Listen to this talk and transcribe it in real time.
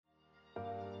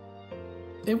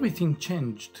Everything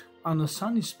changed on a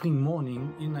sunny spring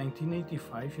morning in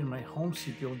 1985 in my home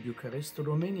city of Bucharest,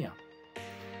 Romania.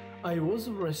 I was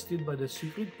arrested by the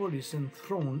secret police and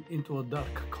thrown into a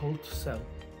dark, cold cell.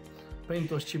 Paint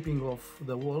was chipping off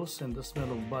the walls and the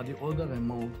smell of body odor and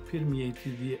mold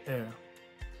permeated the air.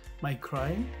 My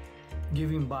crime?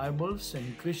 Giving Bibles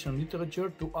and Christian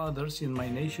literature to others in my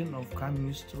nation of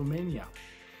communist Romania.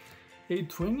 A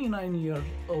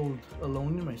 29-year-old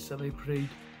alone in my cell, I prayed,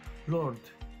 Lord,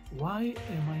 why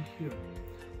am I here?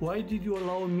 Why did you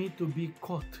allow me to be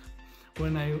caught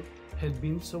when I had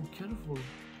been so careful,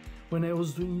 when I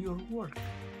was doing your work?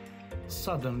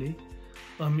 Suddenly,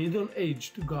 a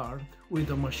middle-aged guard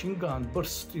with a machine gun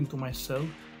burst into my cell,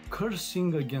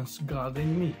 cursing against God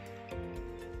and me.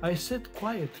 I sat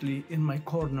quietly in my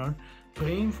corner,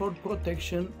 praying for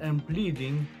protection and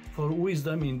pleading for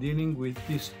wisdom in dealing with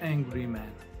this angry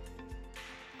man.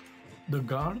 The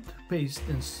guard paced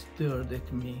and stared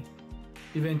at me.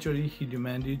 Eventually he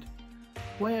demanded,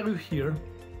 "Why are you here?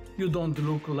 You don't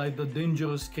look like the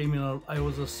dangerous criminal I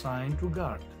was assigned to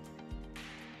guard."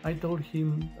 I told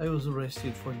him I was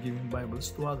arrested for giving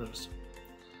Bibles to others.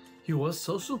 He was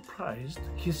so surprised,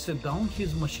 he set down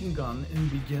his machine gun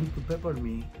and began to pepper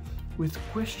me with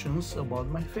questions about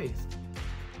my faith.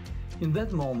 In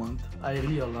that moment, I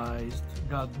realized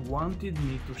God wanted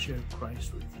me to share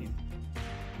Christ with him.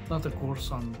 Not a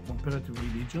course on comparative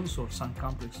religions or some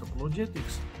complex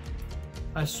apologetics.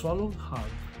 I swallowed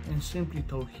hard and simply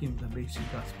told him the basic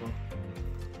gospel,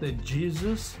 that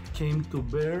Jesus came to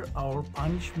bear our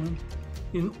punishment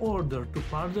in order to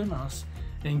pardon us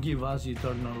and give us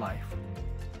eternal life.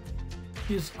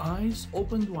 His eyes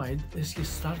opened wide as he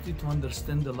started to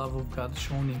understand the love of God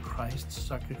shown in Christ's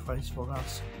sacrifice for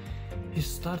us. He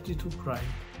started to cry.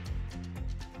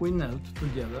 We knelt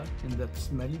together in that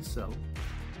smelly cell,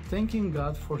 thanking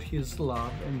God for his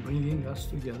love and bringing us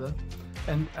together,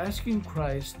 and asking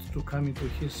Christ to come into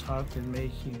his heart and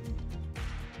make him.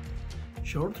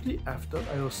 Shortly after,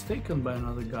 I was taken by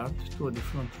another guard to a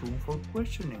different room for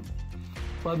questioning.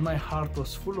 But my heart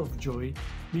was full of joy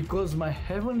because my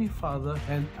Heavenly Father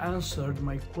had answered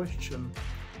my question,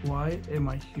 why am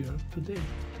I here today?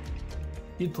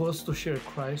 It was to share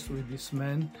Christ with this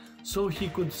man so he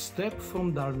could step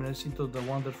from darkness into the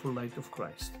wonderful light of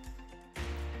Christ.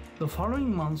 The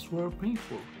following months were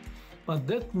painful, but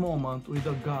that moment with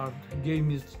the guard gave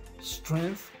me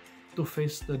strength to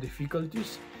face the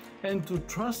difficulties and to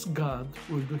trust God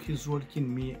will do his work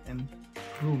in me and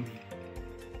through me.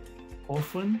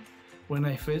 Often, when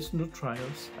I face new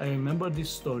trials, I remember this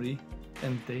story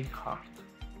and take heart.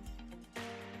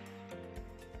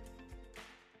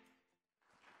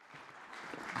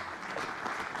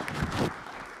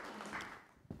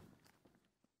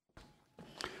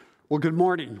 Well, good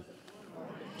morning.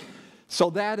 So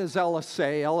that is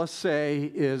LSA.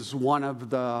 LSA is one of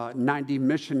the 90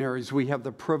 missionaries we have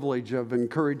the privilege of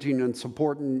encouraging and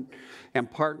supporting and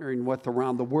partnering with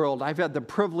around the world. I've had the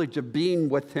privilege of being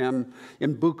with him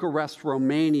in Bucharest,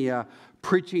 Romania,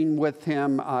 preaching with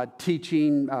him,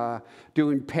 teaching,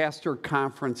 doing pastor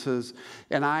conferences,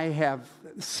 and I have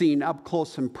seen up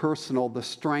close and personal the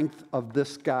strength of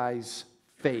this guy's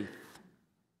faith.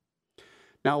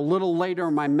 Now, a little later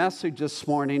in my message this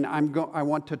morning, I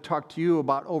want to talk to you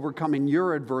about overcoming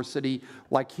your adversity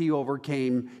like he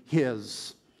overcame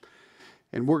his.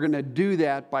 And we're going to do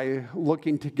that by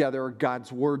looking together at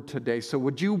God's Word today. So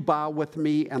would you bow with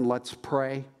me and let's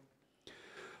pray?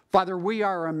 Father, we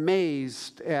are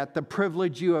amazed at the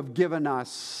privilege you have given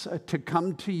us to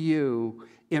come to you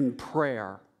in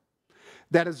prayer.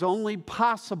 That is only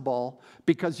possible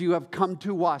because you have come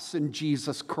to us in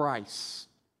Jesus Christ.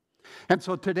 And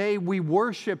so today we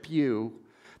worship you,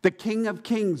 the King of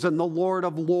Kings and the Lord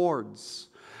of Lords.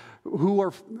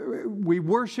 We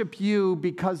worship you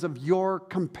because of your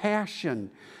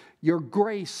compassion, your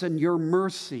grace, and your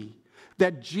mercy,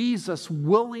 that Jesus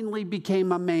willingly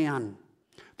became a man.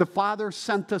 The Father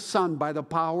sent the Son by the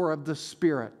power of the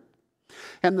Spirit,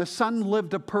 and the Son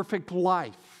lived a perfect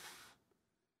life.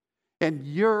 And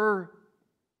your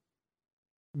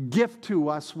gift to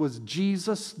us was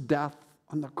Jesus' death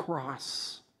on the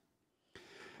cross,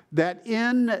 that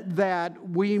in that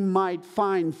we might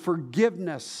find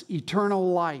forgiveness,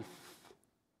 eternal life,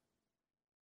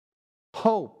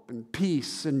 hope and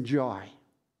peace and joy.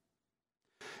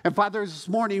 And Father, this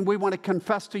morning we want to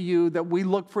confess to you that we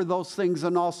look for those things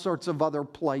in all sorts of other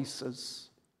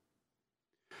places.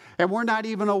 And we're not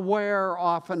even aware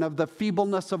often of the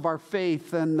feebleness of our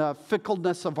faith and the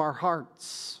fickleness of our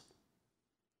hearts.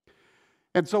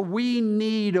 And so we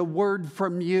need a word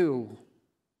from you.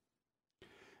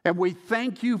 And we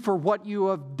thank you for what you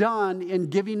have done in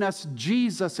giving us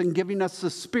Jesus, and giving us the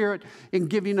Spirit, and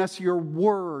giving us your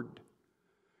word,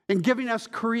 and giving us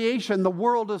creation. The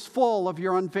world is full of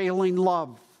your unfailing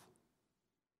love.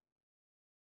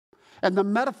 And the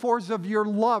metaphors of your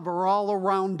love are all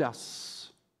around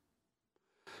us.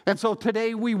 And so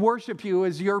today we worship you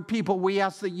as your people. We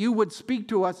ask that you would speak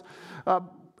to us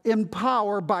in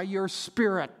power by your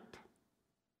Spirit.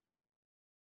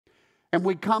 And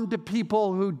we come to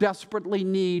people who desperately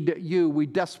need you. We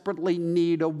desperately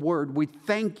need a word. We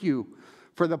thank you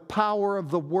for the power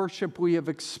of the worship we have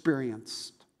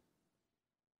experienced.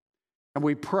 And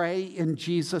we pray in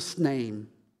Jesus' name.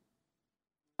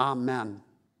 Amen.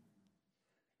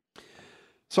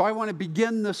 So I want to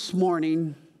begin this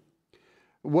morning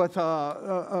with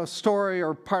a story,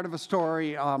 or part of a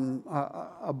story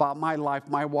about my life,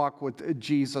 my walk with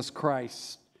Jesus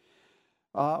Christ.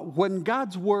 When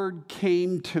God's word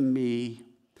came to me,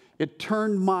 it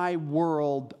turned my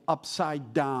world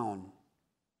upside down.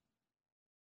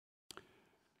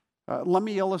 Let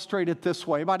me illustrate it this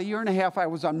way. About a year and a half, I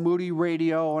was on Moody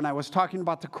Radio, and I was talking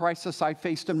about the crisis I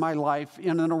faced in my life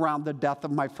in and around the death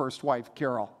of my first wife,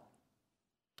 Carol.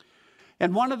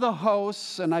 And one of the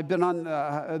hosts, and I've been on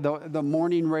the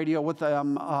morning radio with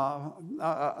them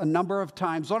a number of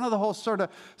times, one of the hosts sort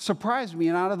of surprised me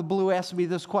and out of the blue asked me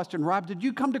this question: Rob, did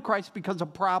you come to Christ because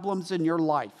of problems in your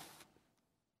life?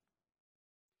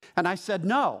 And I said,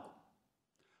 no.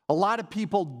 A lot of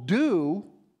people do.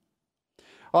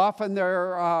 Often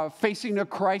they're facing a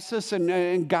crisis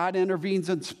and God intervenes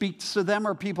and speaks to them,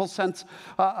 or people sense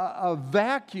a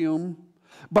vacuum.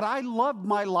 But I loved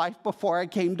my life before I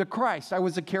came to Christ. I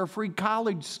was a carefree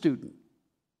college student.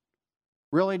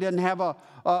 Really didn't have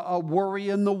a worry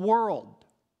in the world.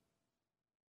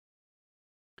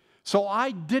 So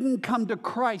I didn't come to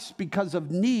Christ because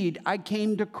of need. I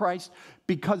came to Christ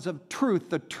because of truth,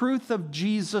 the truth of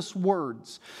Jesus'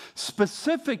 words.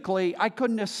 Specifically, I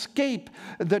couldn't escape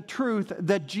the truth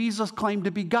that Jesus claimed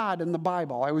to be God in the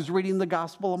Bible. I was reading the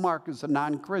Gospel of Mark as a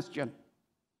non-Christian.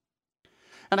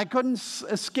 And I couldn't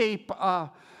escape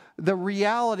the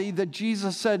reality that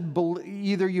Jesus said,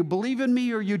 either you believe in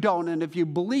me or you don't. And if you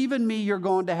believe in me, you're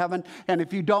going to heaven. And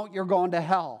if you don't, you're going to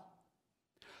hell.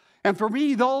 And for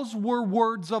me, those were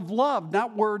words of love,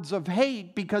 not words of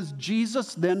hate, because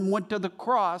Jesus then went to the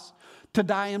cross to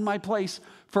die in my place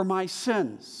for my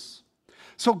sins.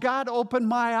 So God opened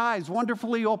my eyes,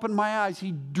 wonderfully opened my eyes.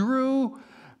 He drew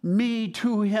me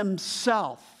to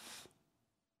himself.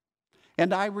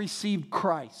 And I received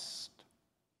Christ.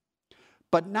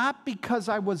 But not because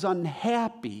I was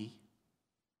unhappy,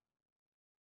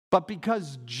 but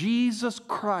because Jesus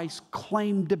Christ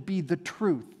claimed to be the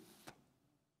truth.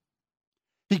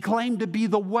 He claimed to be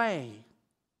the way,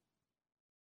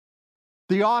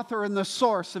 the author and the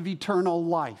source of eternal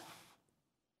life.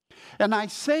 And I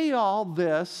say all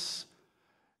this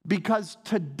because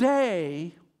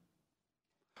today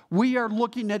we are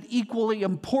looking at equally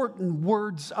important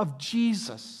words of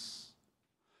Jesus.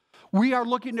 We are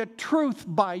looking at truth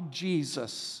by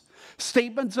Jesus,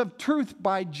 statements of truth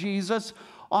by Jesus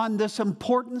on this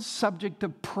important subject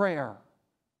of prayer.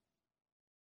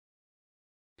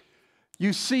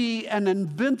 You see, an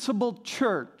invincible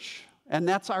church, and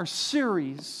that's our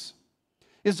series,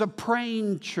 is a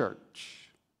praying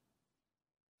church.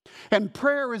 And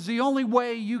prayer is the only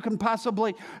way you can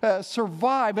possibly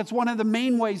survive. It's one of the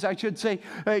main ways, I should say,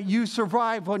 you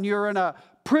survive when you're in a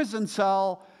prison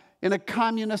cell in a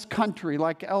communist country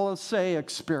like LSA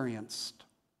experienced.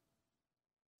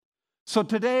 So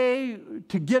today,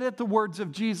 to get at the words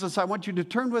of Jesus, I want you to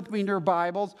turn with me in your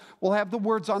Bibles. We'll have the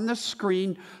words on this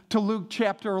screen to Luke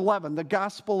chapter 11, the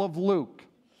Gospel of Luke.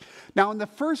 Now, in the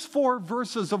first 4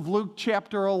 verses of Luke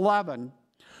chapter 11,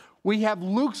 we have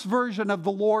Luke's version of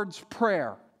the Lord's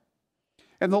Prayer.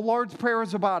 And the Lord's Prayer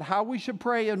is about how we should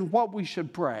pray and what we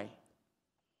should pray.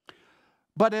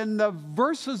 But in the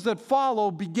verses that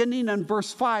follow, beginning in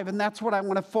verse 5, and that's what I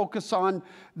want to focus on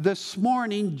this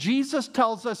morning, Jesus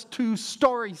tells us 2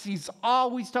 stories. He's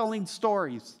always telling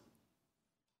stories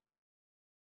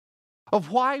of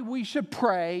why we should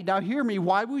pray. Now hear me,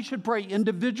 why we should pray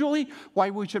individually,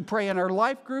 why we should pray in our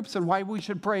life groups, and why we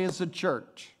should pray as a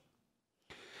church.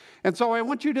 And so I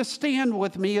want you to stand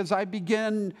with me as I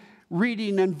begin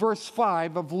reading in verse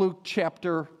 5 of Luke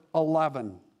chapter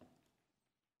 11.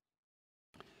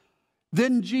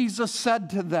 Then Jesus said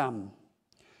to them,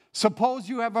 suppose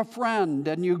you have a friend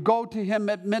and you go to him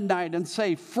at midnight and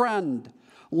say, friend,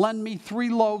 lend me 3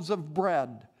 loaves of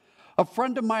bread. A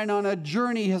friend of mine on a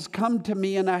journey has come to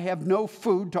me and I have no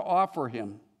food to offer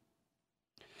him.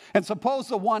 And suppose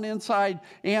the one inside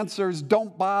answers,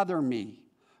 don't bother me.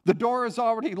 The door is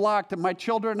already locked, and my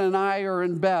children and I are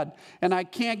in bed, and I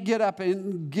can't get up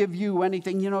and give you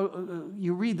anything. You know,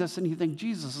 you read this and you think,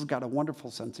 Jesus has got a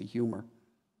wonderful sense of humor.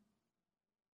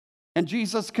 And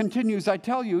Jesus continues, I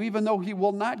tell you, even though he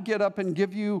will not get up and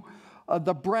give you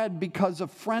the bread because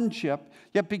of friendship,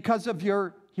 yet because of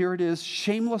your, here it is,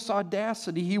 shameless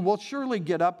audacity, he will surely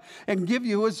get up and give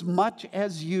you as much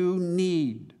as you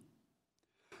need.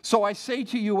 So I say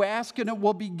to you, ask and it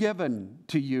will be given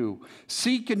to you.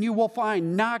 Seek and you will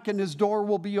find. Knock and the door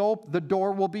will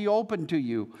be open to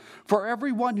you. For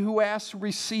everyone who asks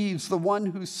receives, the one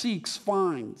who seeks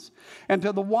finds. And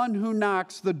to the one who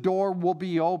knocks, the door will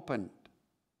be opened.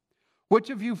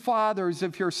 Which of you fathers,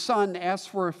 if your son asks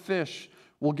for a fish,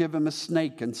 will give him a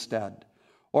snake instead?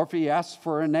 Or if he asks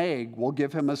for an egg, will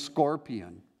give him a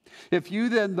scorpion? If you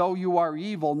then, though you are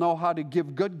evil, know how to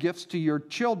give good gifts to your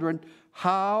children,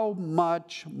 how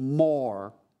much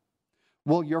more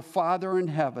will your Father in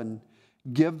heaven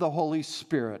give the Holy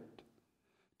Spirit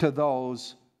to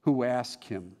those who ask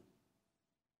him?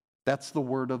 That's the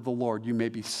word of the Lord. You may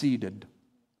be seated.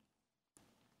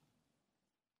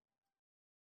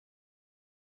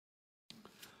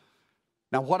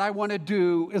 Now, what I want to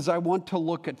do is I want to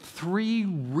look at 3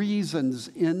 reasons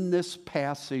in this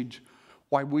passage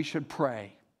why we should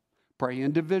pray. Pray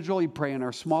individually, pray in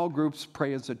our small groups,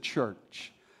 pray as a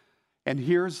church. And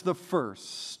here's the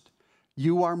first.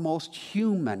 You are most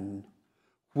human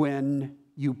when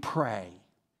you pray.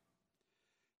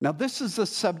 Now, this is a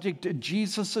subject that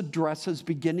Jesus addresses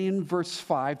beginning in verse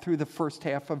 5 through the first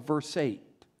half of verse 8.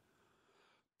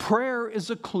 Prayer is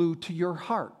a clue to your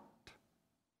heart.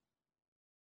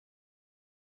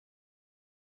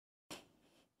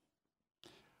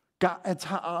 It's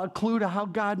a clue to how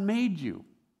God made you.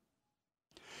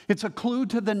 It's a clue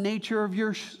to the nature of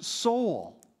your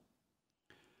soul.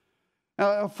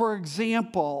 For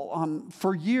example,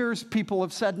 for years people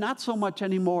have said, not so much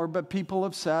anymore, but people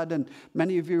have said, and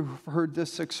many of you have heard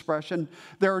this expression,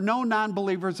 there are no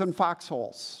non-believers in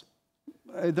foxholes.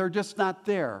 They're just not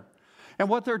there. And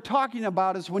what they're talking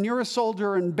about is when you're a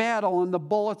soldier in battle and the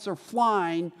bullets are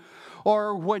flying,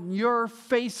 or when you're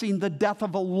facing the death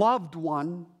of a loved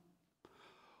one,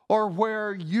 or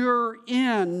where you're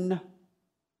in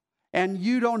and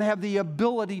you don't have the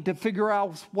ability to figure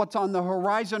out what's on the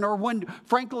horizon, or when,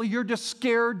 frankly, you're just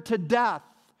scared to death,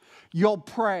 you'll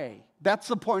pray. That's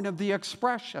the point of the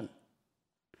expression.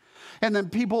 And then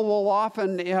people will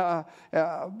often,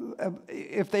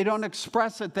 if they don't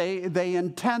express it, they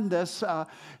intend this,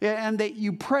 and that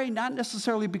you pray not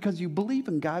necessarily because you believe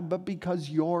in God, but because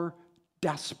you're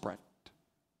desperate.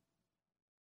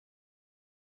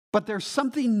 But there's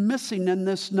something missing in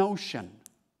this notion.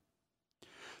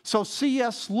 So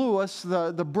C.S. Lewis,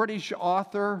 the British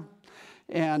author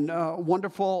and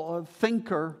wonderful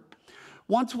thinker,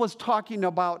 once was talking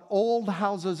about old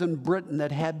houses in Britain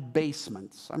that had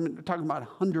basements. I'm talking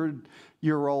about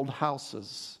 100-year-old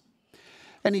houses.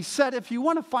 And he said, if you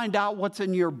want to find out what's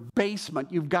in your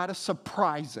basement, you've got to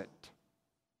surprise it.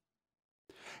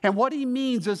 And what he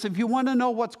means is if you want to know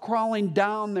what's crawling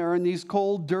down there in these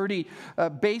cold, dirty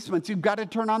basements, you've got to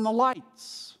turn on the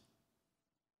lights.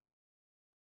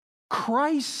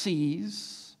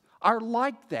 Crises are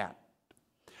like that.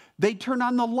 They turn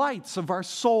on the lights of our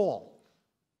soul.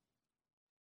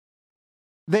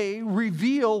 They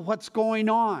reveal what's going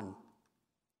on.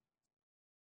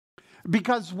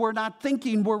 Because we're not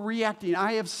thinking, we're reacting.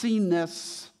 I have seen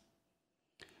this,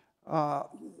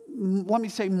 let me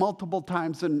say multiple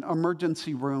times in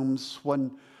emergency rooms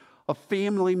when a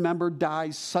family member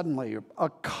dies suddenly, a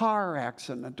car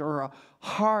accident or a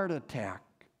heart attack.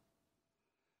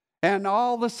 And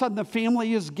all of a sudden the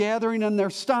family is gathering and they're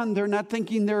stunned. They're not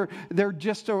thinking, they're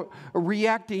just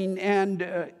reacting.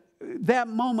 And that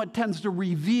moment tends to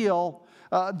reveal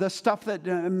the stuff that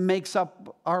makes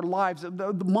up our lives.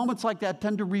 The moments like that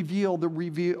tend to reveal the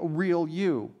real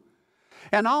you.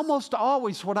 And almost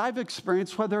always what I've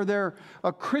experienced, whether they're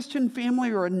a Christian family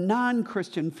or a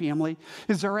non-Christian family,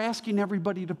 is they're asking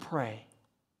everybody to pray.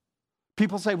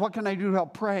 People say, what can I do to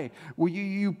help pray? Will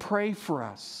you pray for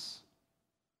us?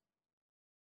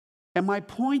 And my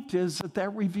point is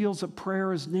that reveals that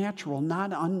prayer is natural,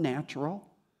 not unnatural.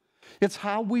 It's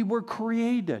how we were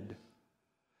created.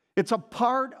 It's a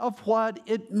part of what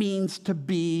it means to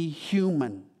be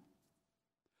human.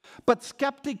 But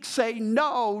skeptics say,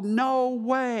 no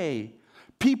way.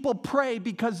 People pray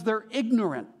because they're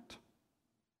ignorant,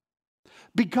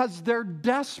 because they're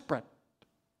desperate.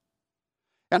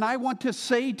 And I want to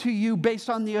say to you, based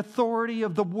on the authority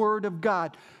of the Word of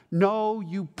God, no,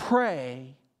 you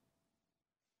pray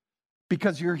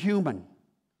because you're human.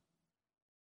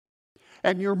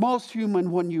 And you're most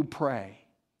human when you pray.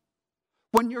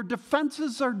 When your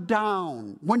defenses are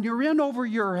down, when you're in over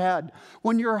your head,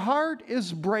 when your heart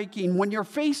is breaking, when you're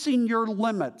facing your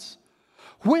limits,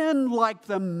 when, like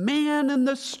the man in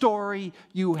the story,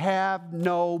 you have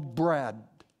no bread.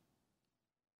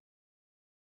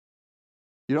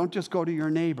 You don't just go to your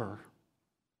neighbor.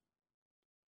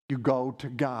 You go to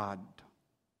God.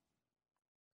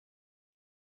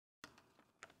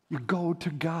 You go to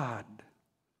God.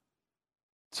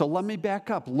 So let me back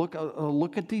up.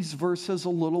 Look at these verses a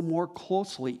little more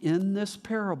closely. In this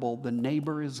parable, the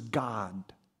neighbor is God.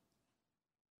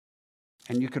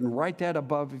 And you can write that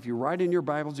above. If you write in your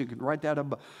Bibles, you can write that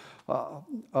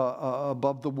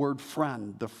above the word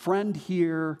friend. The friend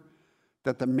here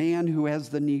that the man who has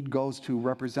the need goes to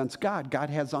represents God. God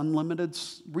has unlimited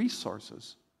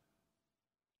resources.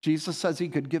 Jesus says he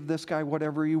could give this guy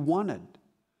whatever he wanted.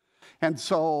 And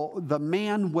so the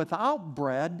man without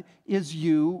bread is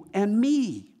you and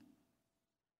me.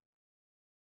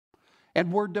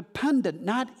 And we're dependent,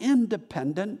 not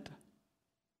independent.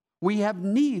 We have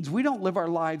needs. We don't live our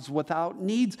lives without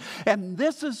needs. And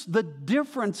this is the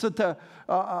difference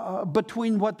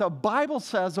between what the Bible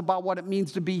says about what it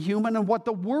means to be human and what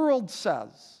the world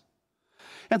says.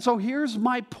 And so here's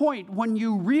my point. When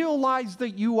you realize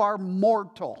that you are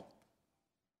mortal,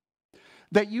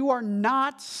 that you are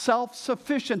not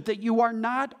self-sufficient, that you are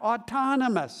not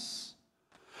autonomous,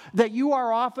 that you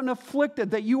are often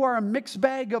afflicted, that you are a mixed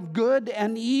bag of good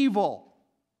and evil,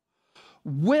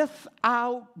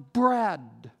 without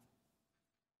bread,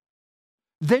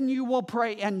 then you will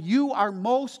pray, and you are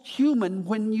most human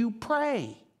when you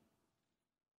pray.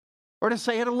 Or to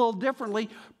say it a little differently,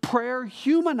 prayer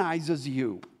humanizes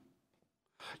you.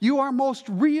 You are most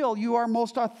real, you are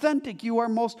most authentic, you are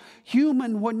most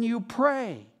human when you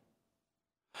pray.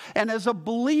 And as a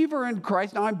believer in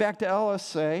Christ, now I'm back to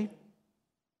LSA,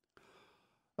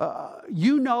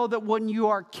 you know that when you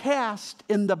are cast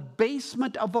in the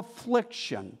basement of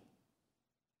affliction,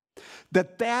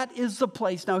 that is the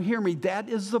place, now hear me, that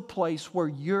is the place where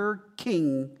your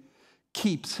king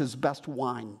keeps his best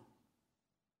wine.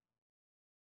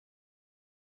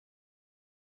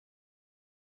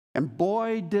 And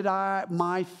boy, did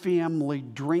my family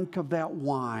drink of that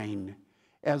wine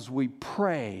as we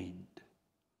prayed,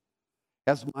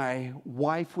 as my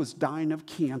wife was dying of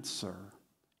cancer,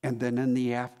 and then in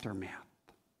the aftermath.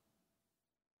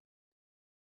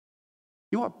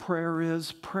 You know what prayer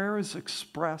is? Prayer is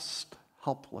expressed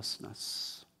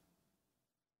helplessness.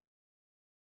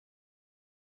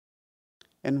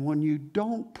 And when you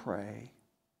don't pray,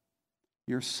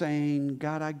 you're saying,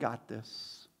 God, I got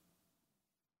this.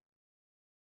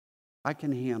 I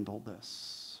can handle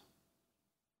this.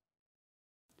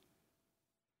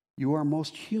 You are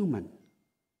most human.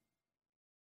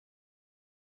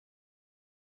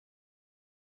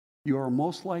 You are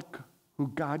most like who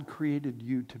God created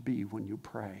you to be when you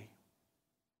pray.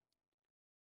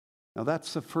 Now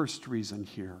that's the first reason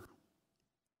here.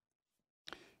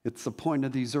 It's the point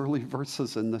of these early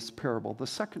verses in this parable. The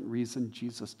second reason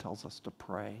Jesus tells us to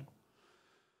pray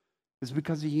is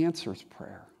because he answers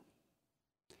prayer.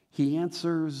 He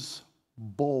answers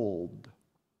bold,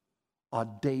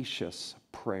 audacious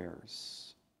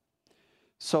prayers.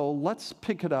 So let's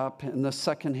pick it up in the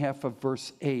second half of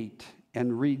verse 8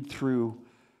 and read through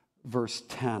verse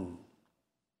 10,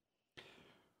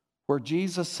 where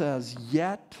Jesus says,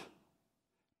 "Yet,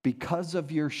 because of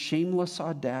your shameless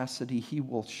audacity, he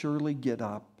will surely get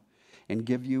up and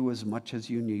give you as much as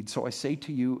you need. So I say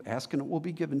to you, ask and it will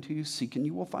be given to you, seek and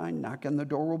you will find, knock and the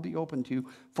door will be opened to you.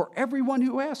 For everyone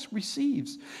who asks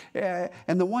receives,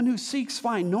 and the one who seeks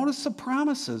finds." Notice the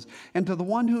promises. "And to the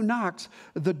one who knocks,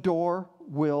 the door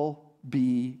will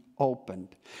be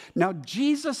opened." Now,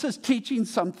 Jesus is teaching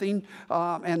something,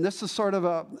 and this is sort of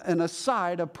an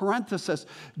aside, a parenthesis.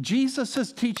 Jesus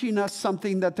is teaching us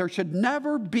something, that there should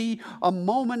never be a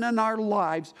moment in our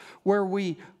lives where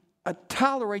we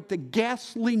tolerate the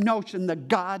ghastly notion that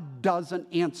God doesn't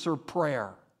answer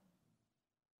prayer.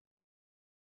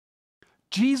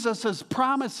 Jesus is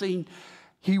promising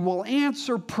he will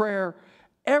answer prayer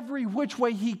every which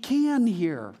way he can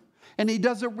here. And he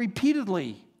does it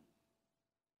repeatedly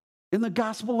in the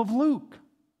Gospel of Luke.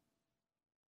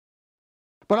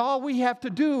 But all we have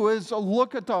to do is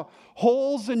look at the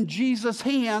holes in Jesus'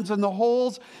 hands and the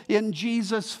holes in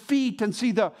Jesus' feet and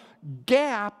see the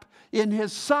gap in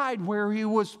his side where he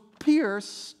was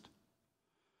pierced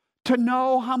to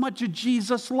know how much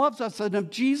Jesus loves us. And if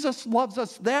Jesus loves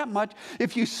us that much,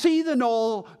 if you see the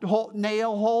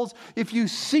nail holes, if you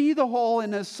see the hole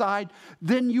in his side,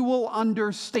 then you will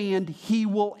understand he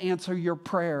will answer your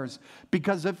prayers.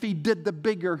 Because if he did the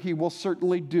bigger, he will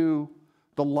certainly do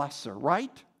the lesser,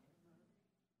 right?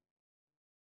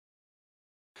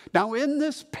 Now, in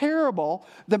this parable,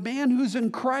 the man who's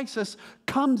in crisis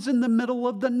comes in the middle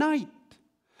of the night.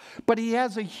 But he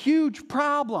has a huge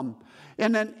problem.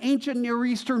 In an ancient Near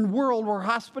Eastern world where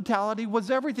hospitality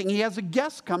was everything, he has a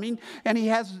guest coming and he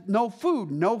has no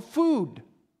food.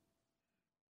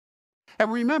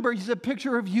 And remember, he's a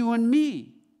picture of you and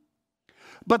me.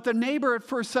 But the neighbor at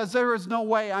first says, there is no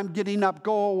way I'm getting up,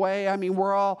 go away. I mean,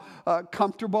 we're all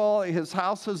comfortable. His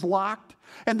house is locked.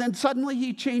 And then suddenly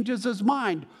he changes his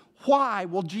mind. Why?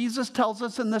 Well, Jesus tells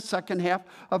us in the second half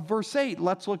of verse 8.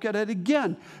 Let's look at it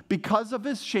again. Because of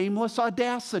his shameless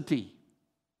audacity.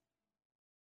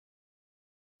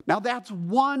 Now, that's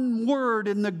one word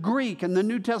in the Greek, and the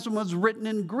New Testament was written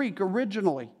in Greek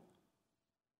originally.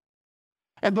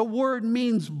 And the word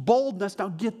means boldness. Now,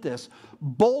 get this.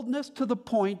 Boldness to the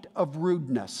point of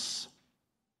rudeness.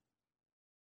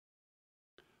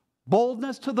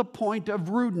 Boldness to the point of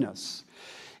rudeness.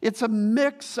 It's a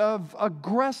mix of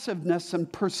aggressiveness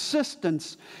and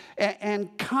persistence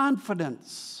and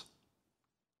confidence.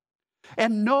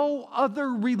 And no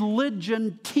other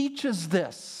religion teaches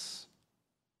this.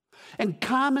 And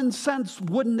common sense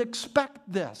wouldn't expect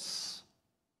this.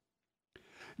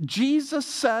 Jesus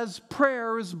says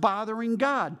prayer is bothering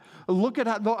God. Look at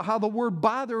how the word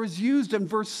bother is used in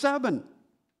verse 7.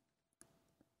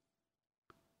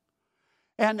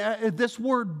 And this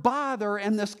word bother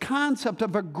and this concept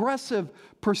of aggressive,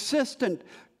 persistent,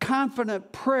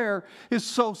 confident prayer is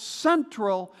so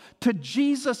central to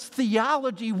Jesus'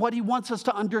 theology, what he wants us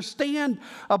to understand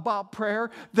about prayer,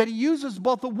 that he uses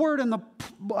both the word and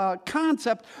the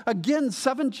concept again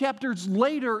 7 chapters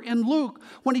later in Luke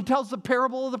when he tells the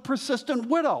parable of the persistent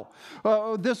widow.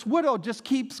 This widow just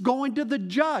keeps going to the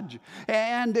judge,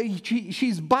 and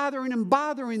she's bothering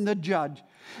the judge.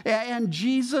 And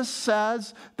Jesus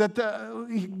says that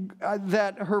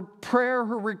that her prayer,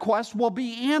 her request will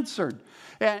be answered.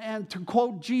 And to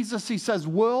quote Jesus, he says,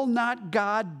 will not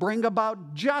God bring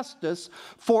about justice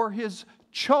for his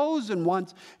chosen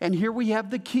ones? And here we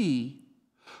have the key,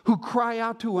 who cry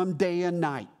out to him day and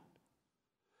night.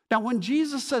 Now, when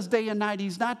Jesus says day and night,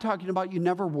 he's not talking about you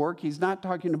never work. He's not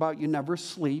talking about you never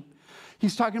sleep.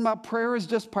 He's talking about prayer is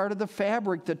just part of the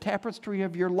fabric, the tapestry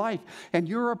of your life. And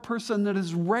you're a person that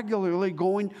is regularly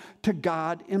going to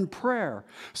God in prayer.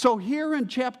 So here in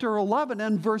chapter 11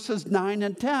 and verses 9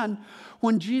 and 10,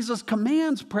 when Jesus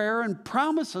commands prayer and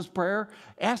promises prayer,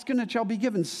 ask and it shall be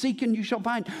given, seek and you shall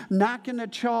find, knock and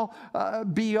it shall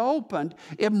be opened,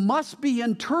 it must be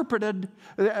interpreted,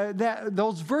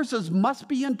 those verses must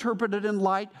be interpreted in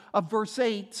light of verse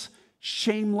 8's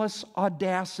shameless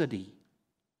audacity.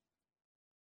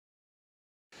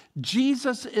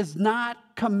 Jesus is not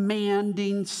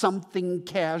commanding something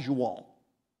casual,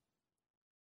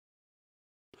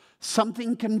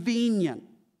 something convenient,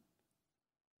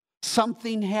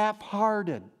 something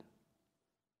half-hearted.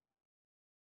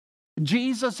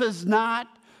 Jesus is not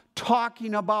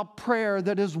talking about prayer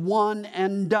that is one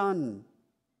and done.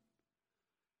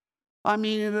 I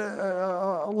mean,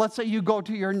 let's say you go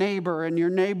to your neighbor and your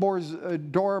neighbor's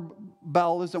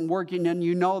doorbell isn't working, and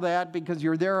you know that because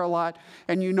you're there a lot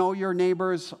and you know your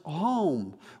neighbor's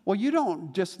home. Well, you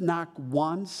don't just knock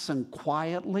once and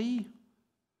quietly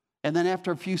and then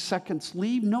after a few seconds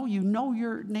leave. No, you know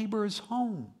your neighbor is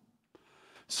home.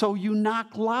 So you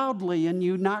knock loudly and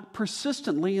you knock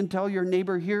persistently until your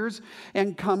neighbor hears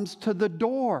and comes to the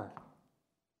door.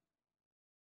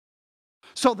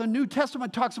 So the New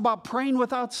Testament talks about praying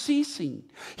without ceasing.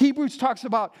 Hebrews talks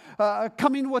about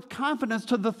coming with confidence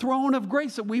to the throne of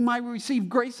grace that we might receive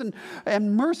grace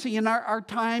and mercy in our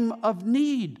time of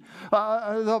need.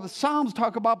 The Psalms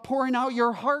talk about pouring out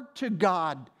your heart to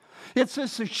God. It's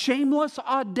this shameless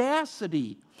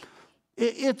audacity.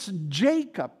 It's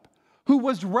Jacob who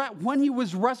was, when he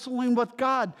was wrestling with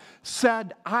God,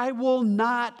 said, I will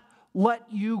not let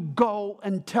you go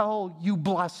until you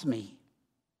bless me.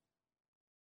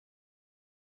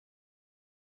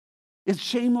 It's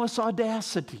shameless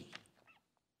audacity.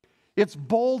 It's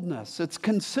boldness. It's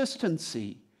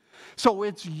consistency. So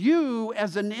it's you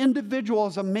as an individual,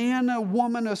 as a man, a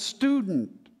woman, a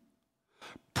student,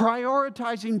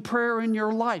 prioritizing prayer in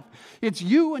your life. It's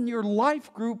you and your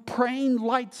life group praying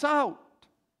lights out.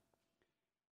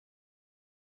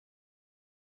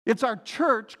 It's our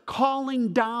church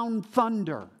calling down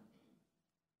thunder.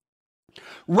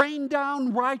 Rain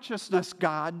down righteousness,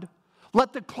 God.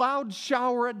 Let the clouds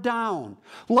shower it down.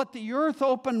 Let the earth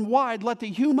open wide. Let the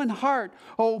human heart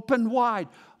open wide.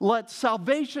 Let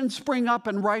salvation spring up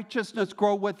and righteousness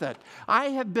grow with it. I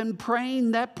have been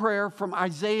praying that prayer from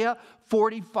Isaiah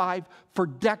 45 for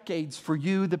decades for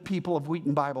you, the people of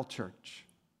Wheaton Bible Church.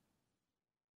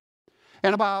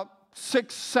 And about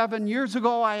 6-7 years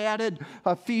ago, I added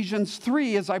Ephesians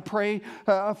 3 as I pray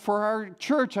for our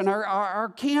church and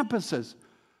our campuses,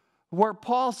 where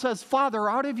Paul says, Father,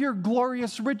 out of your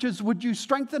glorious riches, would you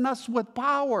strengthen us with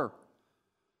power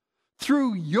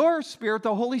through your Spirit,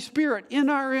 the Holy Spirit, in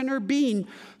our inner being,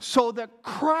 so that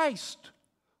Christ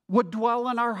would dwell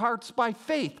in our hearts by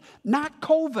faith. Not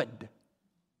COVID,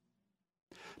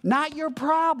 not your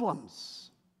problems,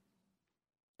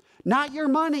 not your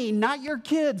money, not your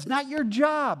kids, not your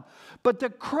job, but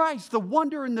that Christ, the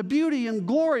wonder and the beauty and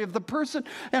glory of the person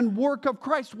and work of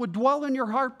Christ, would dwell in your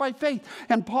heart by faith.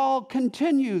 And Paul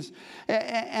continues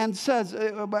and says,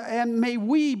 and may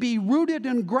we be rooted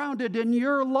and grounded in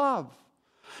your love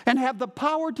and have the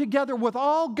power together with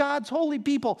all God's holy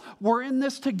people. We're in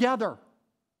this together.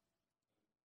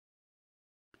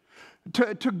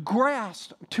 To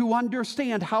grasp, to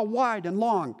understand how wide and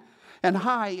long and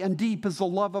high and deep is the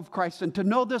love of Christ, and to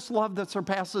know this love that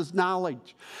surpasses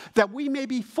knowledge, that we may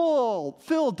be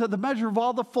filled to the measure of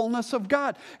all the fullness of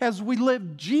God, as we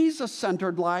live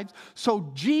Jesus-centered lives, so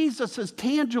Jesus is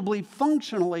tangibly,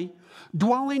 functionally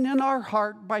dwelling in our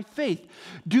heart by faith.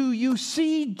 Do you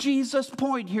see Jesus'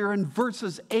 point here in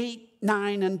verses 8,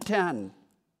 9, and 10?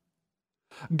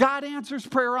 God answers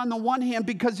prayer on the one hand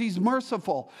because he's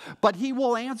merciful, but he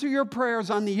will answer your prayers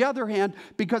on the other hand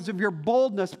because of your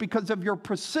boldness, because of your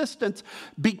persistence,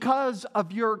 because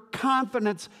of your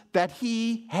confidence that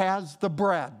he has the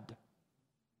bread.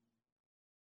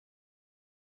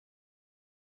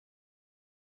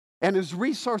 And his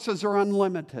resources are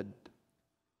unlimited.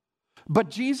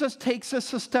 But Jesus takes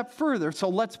us a step further, so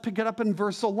let's pick it up in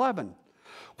verse 11.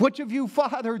 Which of you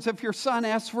fathers, if your son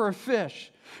asks for a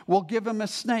fish, will give him a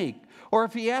snake? Or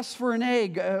if he asks for an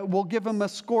egg, will give him a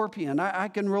scorpion? I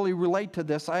can really relate to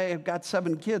this. I have got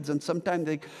 7 kids, and sometimes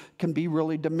they can be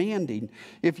really demanding.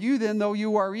 If you then, though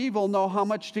you are evil, know how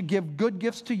much to give good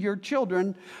gifts to your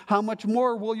children, how much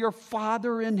more will your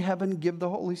Father in heaven give the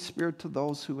Holy Spirit to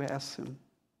those who ask him?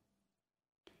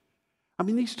 I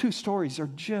mean, these 2 stories are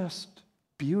just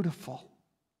beautiful.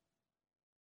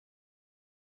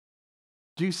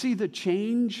 Do you see the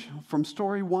change from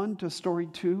story 1 to story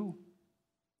 2?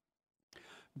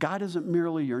 God isn't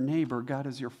merely your neighbor, God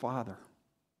is your Father.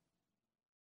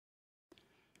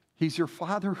 He's your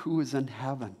Father who is in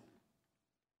heaven.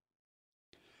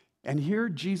 And here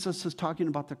Jesus is talking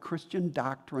about the Christian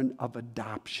doctrine of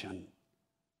adoption.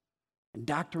 And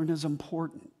doctrine is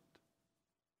important.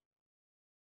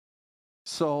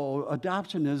 So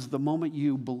adoption is the moment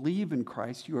you believe in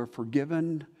Christ, you are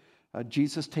forgiven.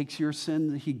 Jesus takes your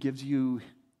sin, he gives you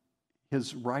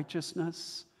his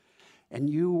righteousness, and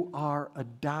you are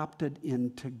adopted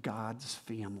into God's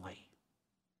family.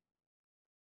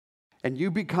 And you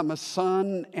become a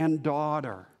son and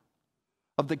daughter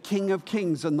of the King of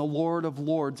Kings and the Lord of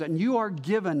Lords. And you are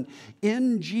given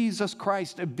in Jesus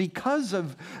Christ, because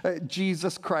of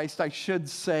Jesus Christ, I should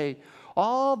say,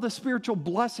 all the spiritual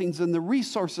blessings and the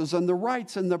resources and the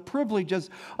rights and the privileges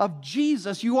of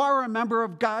Jesus. You are a member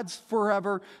of God's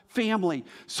forever family.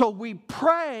 So we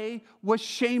pray with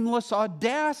shameless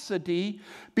audacity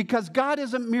because God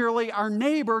isn't merely our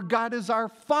neighbor, God is our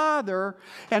Father,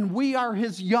 and we are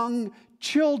his young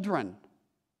children.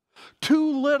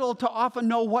 Too little to often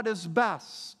know what is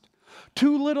best.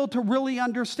 Too little to really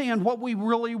understand what we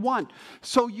really want.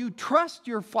 So you trust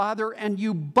your father and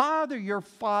you bother your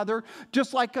father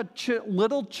just like a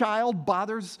little child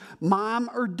bothers mom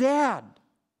or dad.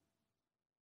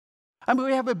 I mean,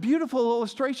 we have a beautiful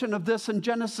illustration of this in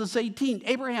Genesis 18.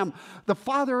 Abraham, the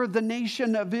father of the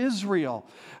nation of Israel,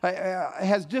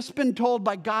 has just been told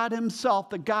by God himself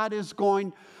that God is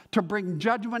going to bring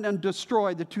judgment and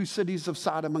destroy the 2 cities of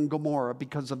Sodom and Gomorrah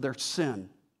because of their sin.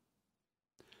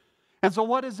 And so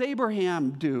what does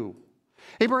Abraham do?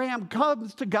 Abraham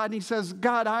comes to God and he says,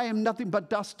 God, I am nothing but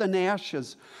dust and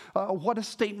ashes. What a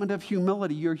statement of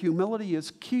humility. Your humility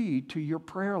is key to your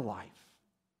prayer life.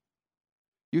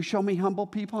 You show me humble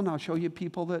people and I'll show you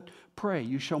people that pray.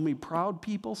 You show me proud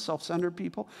people, self-centered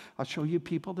people, I'll show you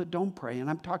people that don't pray. And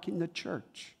I'm talking the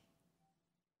church.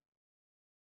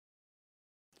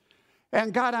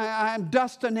 And God, I'm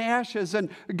dust and ashes. And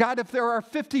God, if there are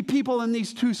 50 people in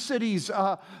these two cities,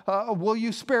 will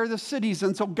you spare the cities?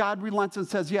 And so God relents and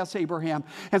says, yes, Abraham.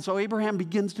 And so Abraham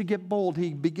begins to get bold.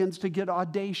 He begins to get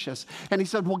audacious. And he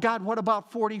said, well, God, what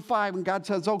about 45? And God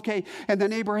says, okay. And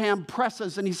then Abraham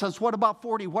presses and he says, what about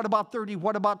 40? What about 30?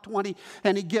 What about 20?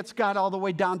 And he gets God all the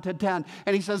way down to 10.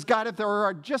 And he says, God, if there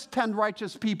are just 10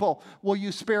 righteous people, will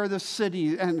you spare the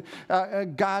city? And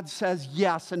God says,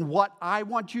 yes. And what I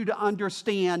want you to understand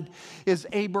is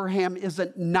Abraham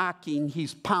isn't knocking,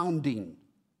 he's pounding.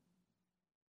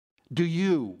 Do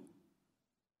you?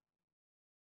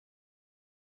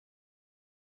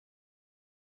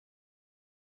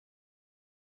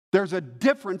 There's a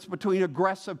difference between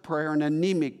aggressive prayer and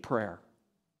anemic prayer.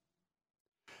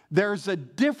 There's a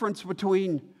difference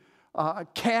between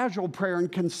casual prayer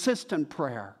and consistent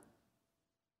prayer.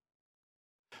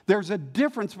 There's a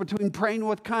difference between praying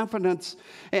with confidence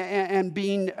and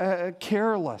being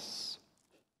careless.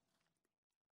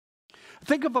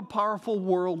 Think of a powerful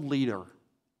world leader.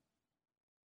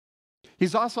 He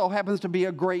also happens to be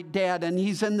a great dad, and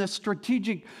he's in this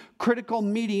strategic, critical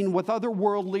meeting with other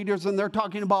world leaders, and they're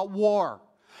talking about war.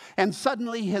 And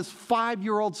suddenly his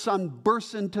 5-year-old son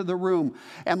bursts into the room,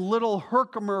 and little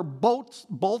Herkimer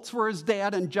bolts for his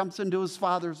dad and jumps into his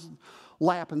father's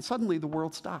lap, and suddenly the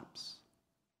world stops.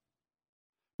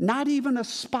 Not even a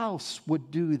spouse would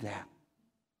do that.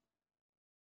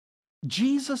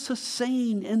 Jesus is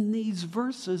saying in these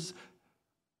verses,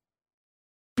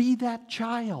 be that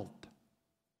child.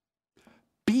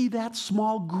 Be that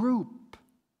small group.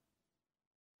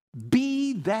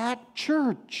 Be that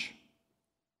church.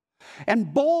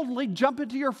 And boldly jump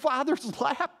into your Father's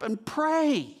lap and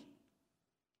pray.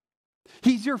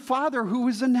 He's your Father who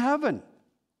is in heaven.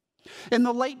 In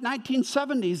the late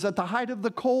 1970s, at the height of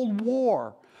the Cold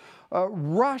War,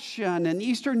 Russian and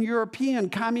Eastern European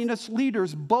communist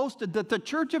leaders boasted that the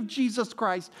Church of Jesus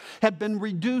Christ had been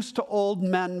reduced to old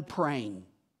men praying.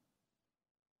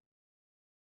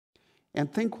 And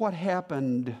think what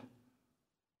happened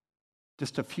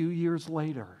just a few years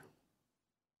later.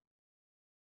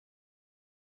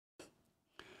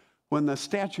 When the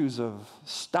statues of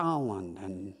Stalin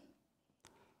and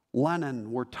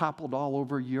Lenin were toppled all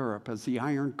over Europe as the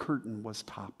Iron Curtain was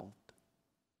toppled.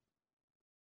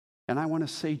 And I want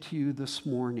to say to you this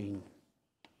morning,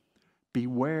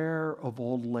 beware of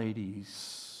old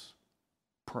ladies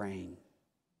praying.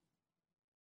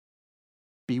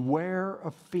 Beware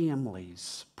of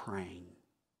families praying.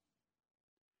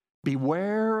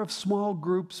 Beware of small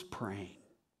groups praying.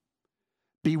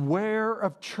 Beware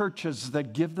of churches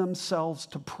that give themselves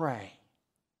to pray.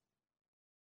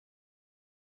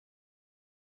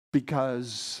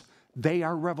 Because they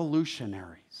are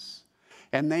revolutionaries.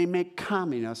 And they make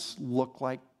communists look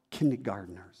like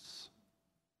kindergartners.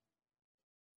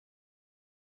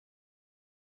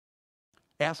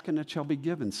 Ask and it shall be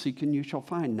given. Seek and you shall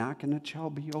find. Knock and it shall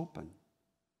be open.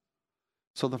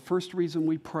 So the first reason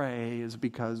we pray is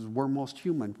because we're most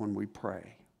human when we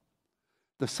pray.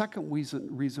 The second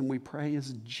reason we pray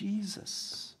is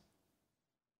Jesus.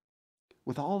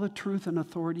 With all the truth and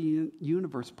authority in the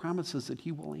universe, promises that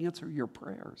he will answer your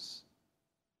prayers.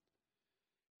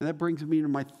 And that brings me to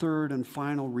my third and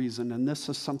final reason, and this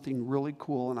is something really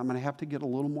cool, and I'm going to have to get a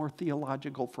little more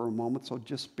theological for a moment, so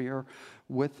just bear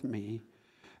with me.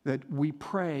 That we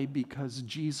pray because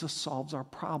Jesus solves our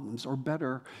problems, or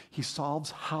better, he solves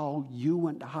how you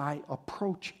and I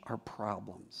approach our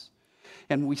problems.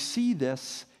 And we see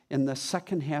this in the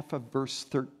second half of verse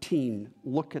 13.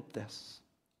 Look at this.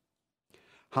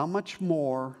 How much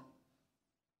more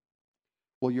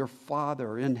will your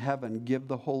Father in heaven give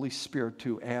the Holy Spirit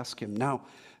to ask him? Now,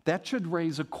 that should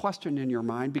raise a question in your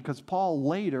mind, because Paul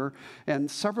later and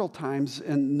several times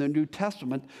in the New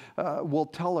Testament will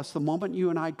tell us the moment you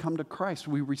and I come to Christ,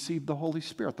 we receive the Holy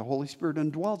Spirit. The Holy Spirit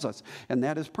indwells us, and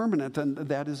that is permanent, and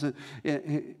that is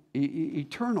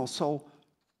eternal. So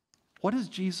what is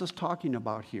Jesus talking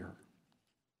about here?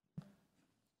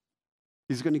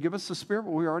 He's going to give us the Spirit,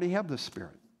 but we already have the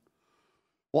Spirit.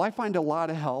 Well, I find a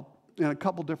lot of help in a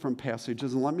couple different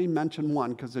passages, and let me mention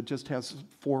one because it just has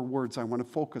 4 words I want to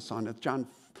focus on. It's John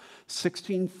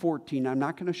 16:14. I'm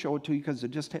not going to show it to you because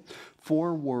it just has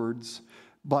 4 words,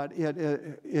 but it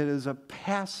is a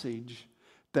passage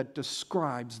that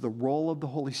describes the role of the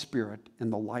Holy Spirit in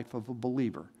the life of a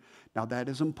believer. Now, that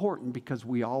is important because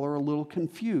we all are a little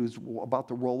confused about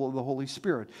the role of the Holy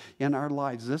Spirit in our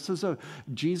lives.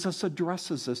 Jesus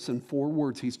addresses this in 4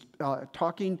 words. He's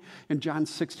talking in John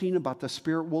 16 about the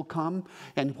Spirit will come.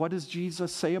 And what does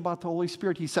Jesus say about the Holy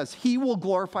Spirit? He says, he will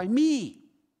glorify me.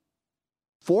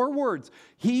 4 words.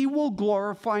 He will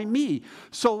glorify me.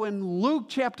 So in Luke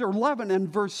chapter 11 and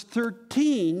verse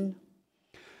 13,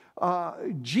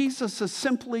 Jesus is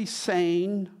simply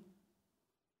saying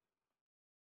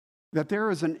that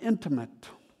there is an intimate,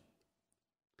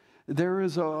 there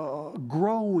is a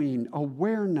growing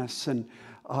awareness and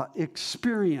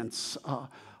experience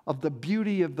of the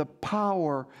beauty of the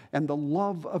power and the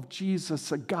love of Jesus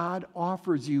that God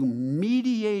offers you,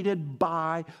 mediated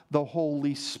by the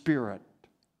Holy Spirit.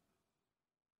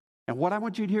 And what I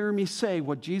want you to hear me say,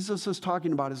 what Jesus is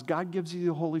talking about is God gives you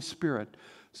the Holy Spirit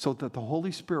so that the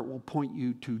Holy Spirit will point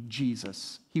you to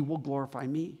Jesus. He will glorify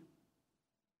me.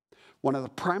 One of the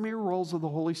primary roles of the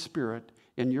Holy Spirit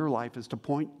in your life is to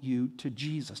point you to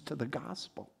Jesus, to the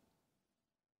gospel.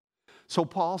 So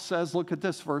Paul says, look at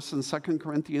this verse in 2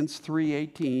 Corinthians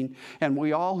 3:18, and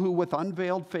we all who with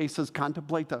unveiled faces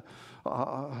contemplate the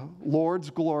Lord's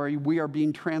glory, we are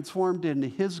being transformed into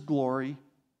his glory,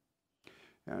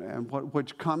 and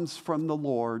which comes from the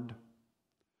Lord,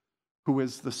 who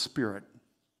is the Spirit,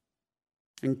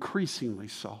 increasingly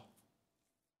so.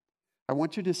 I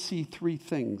want you to see 3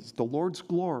 things. The Lord's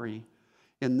glory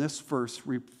in this verse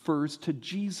refers to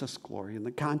Jesus' glory. In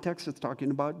the context, it's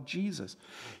talking about Jesus.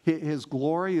 His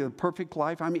glory, the perfect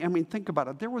life. I mean, think about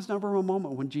it. There was never a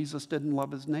moment when Jesus didn't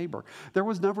love his neighbor. There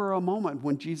was never a moment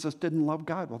when Jesus didn't love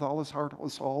God with all his heart,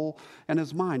 his soul, and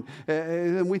his mind.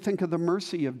 And we think of the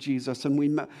mercy of Jesus, and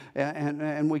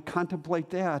we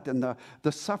contemplate that, and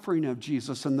the suffering of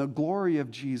Jesus, and the glory of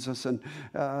Jesus, and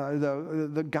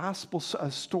the gospel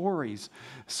stories.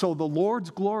 So the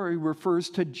Lord's glory refers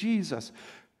to Jesus.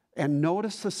 And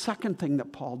notice the second thing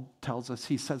that Paul tells us.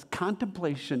 He says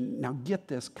contemplation, now get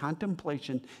this,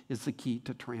 contemplation is the key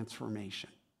to transformation.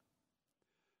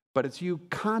 But it's you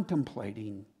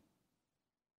contemplating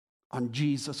on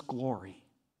Jesus' glory.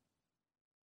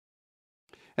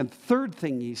 And third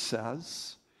thing he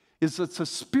says is it's the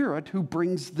Spirit who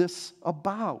brings this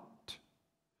about.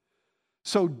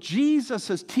 So Jesus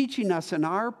is teaching us in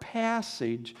our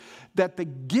passage that the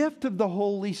gift of the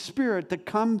Holy Spirit that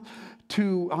comes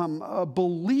to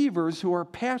believers who are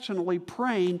passionately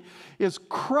praying is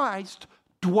Christ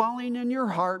dwelling in your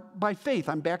heart by faith.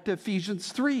 I'm back to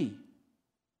Ephesians 3,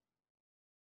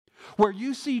 where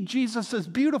you see Jesus as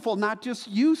beautiful, not just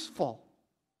useful.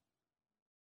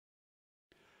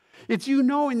 It's you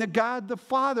knowing that God the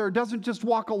Father doesn't just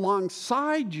walk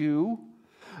alongside you,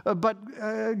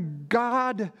 but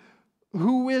God,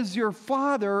 who is your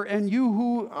Father, and you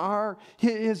who are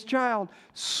his child,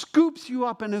 scoops you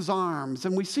up in his arms.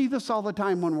 And we see this all the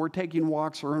time when we're taking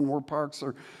walks or in war parks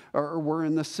or we're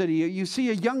in the city. You see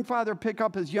a young father pick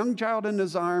up his young child in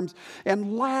his arms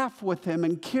and laugh with him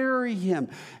and carry him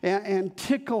and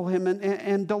tickle him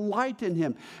and delight in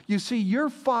him. You see, your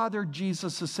Father,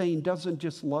 Jesus is saying, doesn't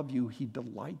just love you, he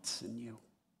delights in you.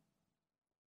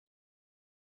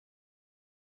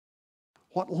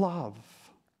 What love.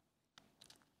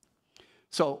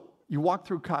 So you walk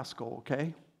through Costco,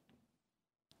 okay?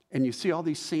 And you see all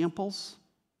these samples.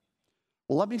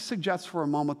 Well, let me suggest for a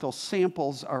moment those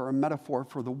samples are a metaphor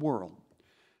for the world.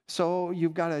 So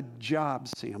you've got a job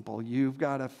sample, you've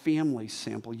got a family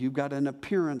sample, you've got an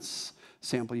appearance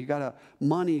sample, you've got a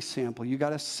money sample, you've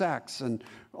got a sex, and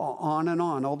on and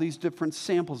on. All these different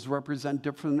samples represent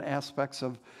different aspects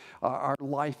of our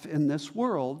life in this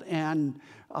world. And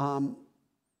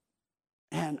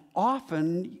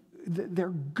often they're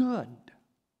good.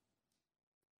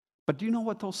 But do you know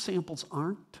what those samples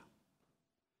aren't?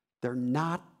 They're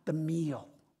not the meal.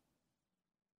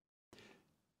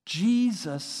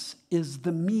 Jesus is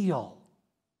the meal.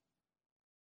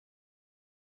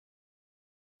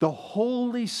 The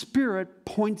Holy Spirit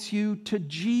points you to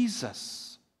Jesus.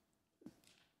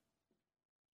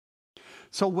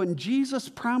 So when Jesus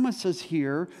promises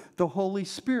here the Holy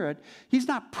Spirit, he's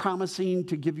not promising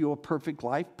to give you a perfect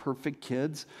life, perfect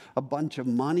kids, a bunch of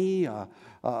money,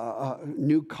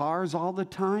 new cars all the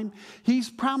time. He's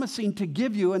promising to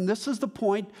give you, and this is the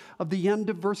point of the end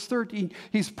of verse 13,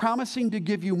 he's promising to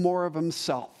give you more of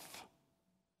himself.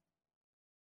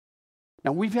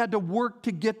 Now, we've had to work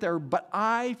to get there, but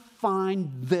I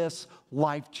find this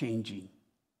life-changing.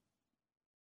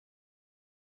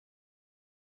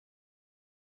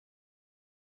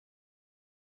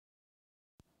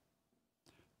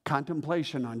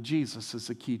 Contemplation on Jesus is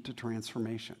the key to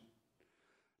transformation.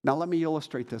 Now let me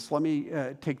illustrate this. Let me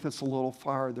take this a little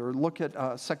farther. Look at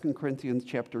 2 Corinthians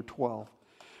chapter 12,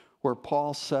 where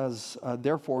Paul says,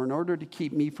 therefore, in order to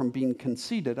keep me from being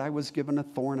conceited, I was given a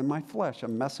thorn in my flesh, a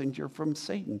messenger from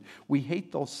Satan. We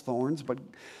hate those thorns, but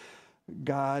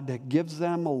God gives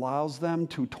them, allows them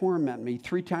to torment me.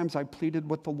 3 times I pleaded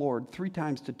with the Lord, 3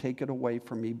 times to take it away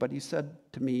from me. But he said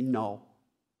to me, no.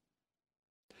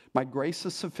 My grace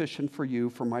is sufficient for you,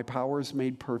 for my power is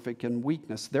made perfect in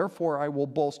weakness. Therefore, I will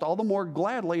boast all the more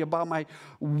gladly about my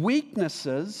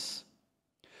weaknesses,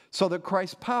 so that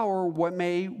Christ's power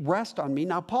may rest on me.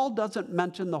 Now, Paul doesn't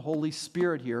mention the Holy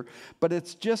Spirit here, but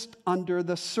it's just under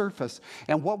the surface.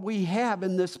 And what we have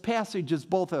in this passage is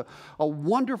both a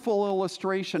wonderful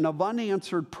illustration of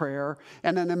unanswered prayer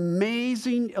and an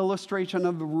amazing illustration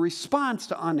of the response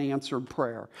to unanswered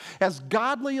prayer. As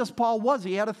godly as Paul was,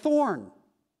 he had a thorn,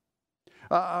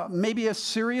 maybe a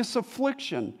serious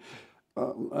affliction.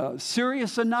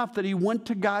 Serious enough that he went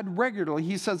to God regularly.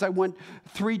 He says, I went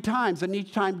 3 times, and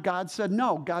each time God said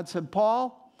no. God said,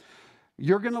 Paul,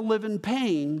 you're going to live in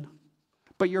pain,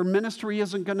 but your ministry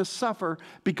isn't going to suffer,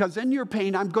 because in your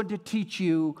pain, I'm going to teach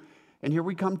you, and here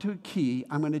we come to a key,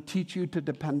 I'm going to teach you to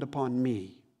depend upon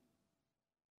me.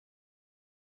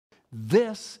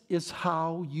 This is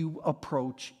how you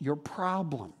approach your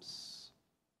problems.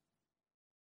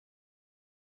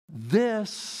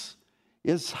 This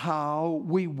is how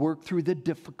we work through the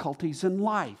difficulties in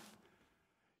life.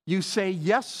 You say,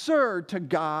 yes, sir, to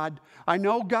God. I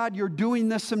know, God, you're doing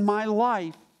this in my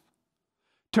life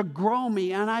to grow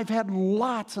me, and I've had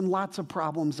lots and lots of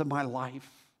problems in my life.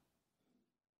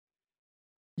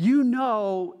 You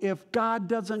know, if God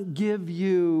doesn't give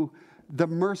you the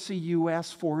mercy you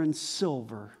ask for in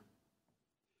silver,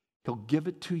 he'll give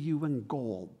it to you in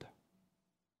gold.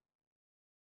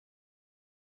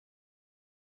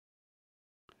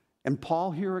 And Paul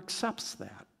here accepts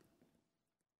that.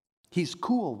 He's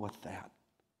cool with that.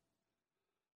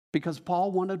 Because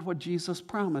Paul wanted what Jesus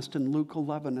promised in Luke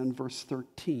 11 and verse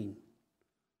 13.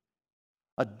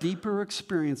 A deeper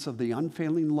experience of the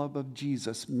unfailing love of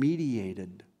Jesus,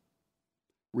 mediated,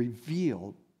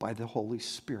 revealed by the Holy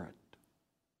Spirit.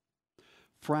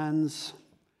 Friends,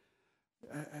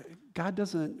 God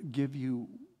doesn't give you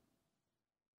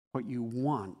what you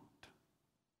want,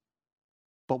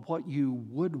 but what you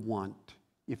would want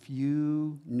if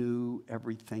you knew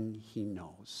everything he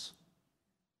knows.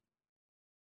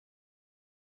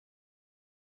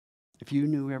 If you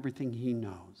knew everything he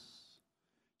knows.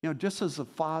 You know, just as a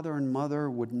father and mother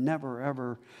would never,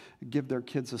 ever give their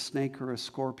kids a snake or a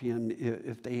scorpion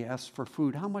if they asked for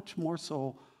food, how much more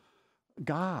so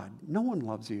God? No one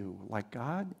loves you like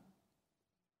God.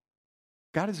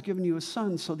 God has given you a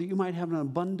son so that you might have an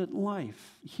abundant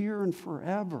life here and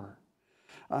forever.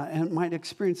 And might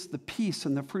experience the peace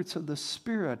and the fruits of the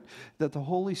Spirit that the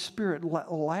Holy Spirit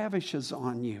lavishes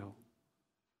on you.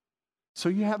 So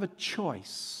you have a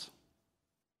choice.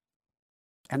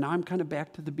 And now I'm kind of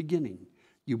back to the beginning.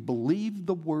 You believe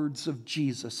the words of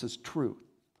Jesus as truth.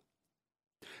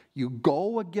 You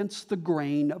go against the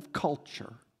grain of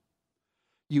culture.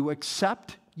 You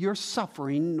accept your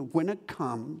suffering when it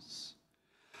comes.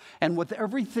 And with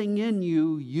everything in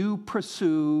you, you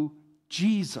pursue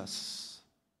Jesus.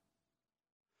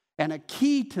 And a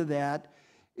key to that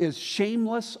is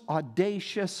shameless,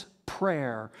 audacious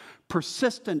prayer,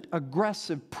 persistent,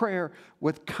 aggressive prayer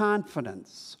with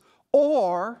confidence.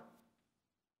 Or,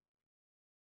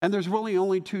 and there's really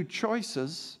only 2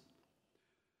 choices,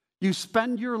 you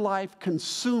spend your life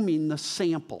consuming the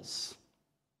samples.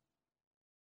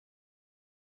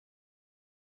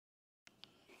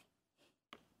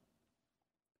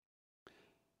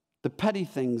 The petty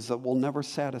things that will never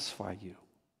satisfy you.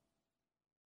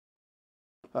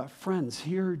 Friends,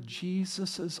 here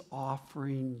Jesus is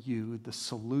offering you the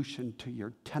solution to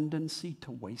your tendency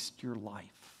to waste your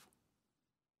life.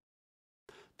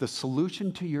 The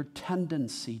solution to your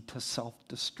tendency to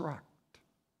self-destruct.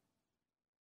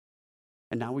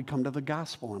 And now we come to the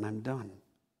gospel, and I'm done.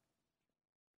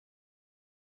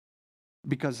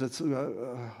 Because it's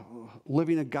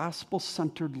living a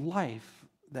gospel-centered life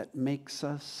that makes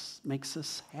us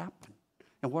happen.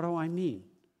 And what do I mean?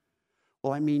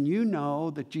 Well, I mean, you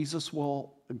know that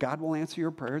God will answer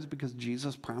your prayers because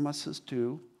Jesus promises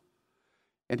to.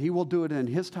 And he will do it in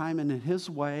his time and in his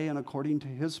way and according to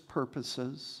his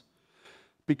purposes.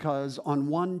 Because on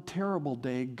one terrible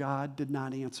day, God did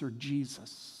not answer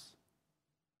Jesus.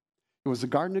 It was the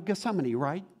Garden of Gethsemane,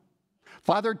 right?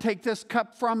 Father, take this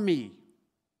cup from me.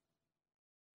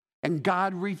 And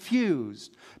God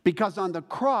refused, because on the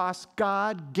cross,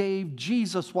 God gave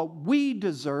Jesus what we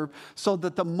deserve, so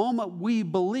that the moment we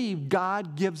believe,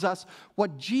 God gives us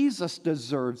what Jesus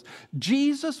deserves.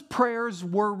 Jesus' prayers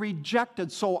were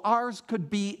rejected, so ours could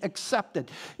be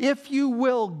accepted. If you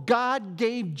will, God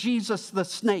gave Jesus the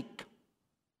snake,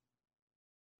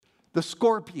 the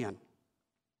scorpion,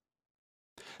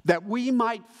 that we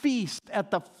might feast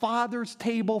at the Father's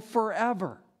table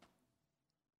forever.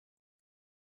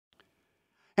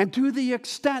 And to the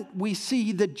extent we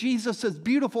see that Jesus is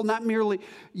beautiful, not merely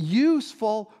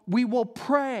useful, we will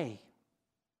pray.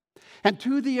 And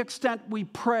to the extent we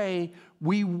pray,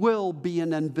 we will be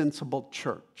an invincible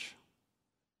church.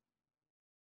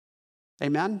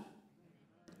 Amen?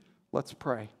 Let's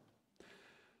pray.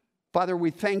 Father,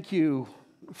 we thank you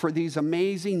for these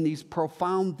amazing, these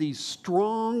profound, these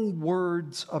strong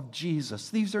words of Jesus.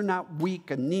 These are not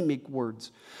weak, anemic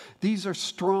words. These are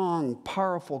strong,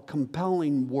 powerful,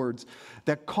 compelling words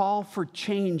that call for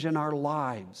change in our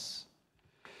lives.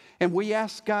 And we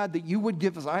ask, God, that you would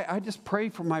give us, I just pray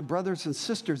for my brothers and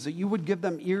sisters, that you would give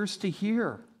them ears to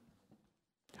hear,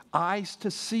 eyes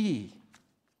to see,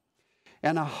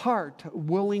 and a heart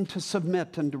willing to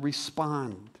submit and to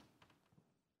respond.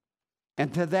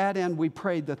 And to that end, we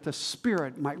pray that the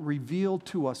Spirit might reveal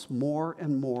to us more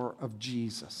and more of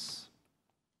Jesus.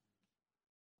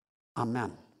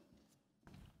 Amen.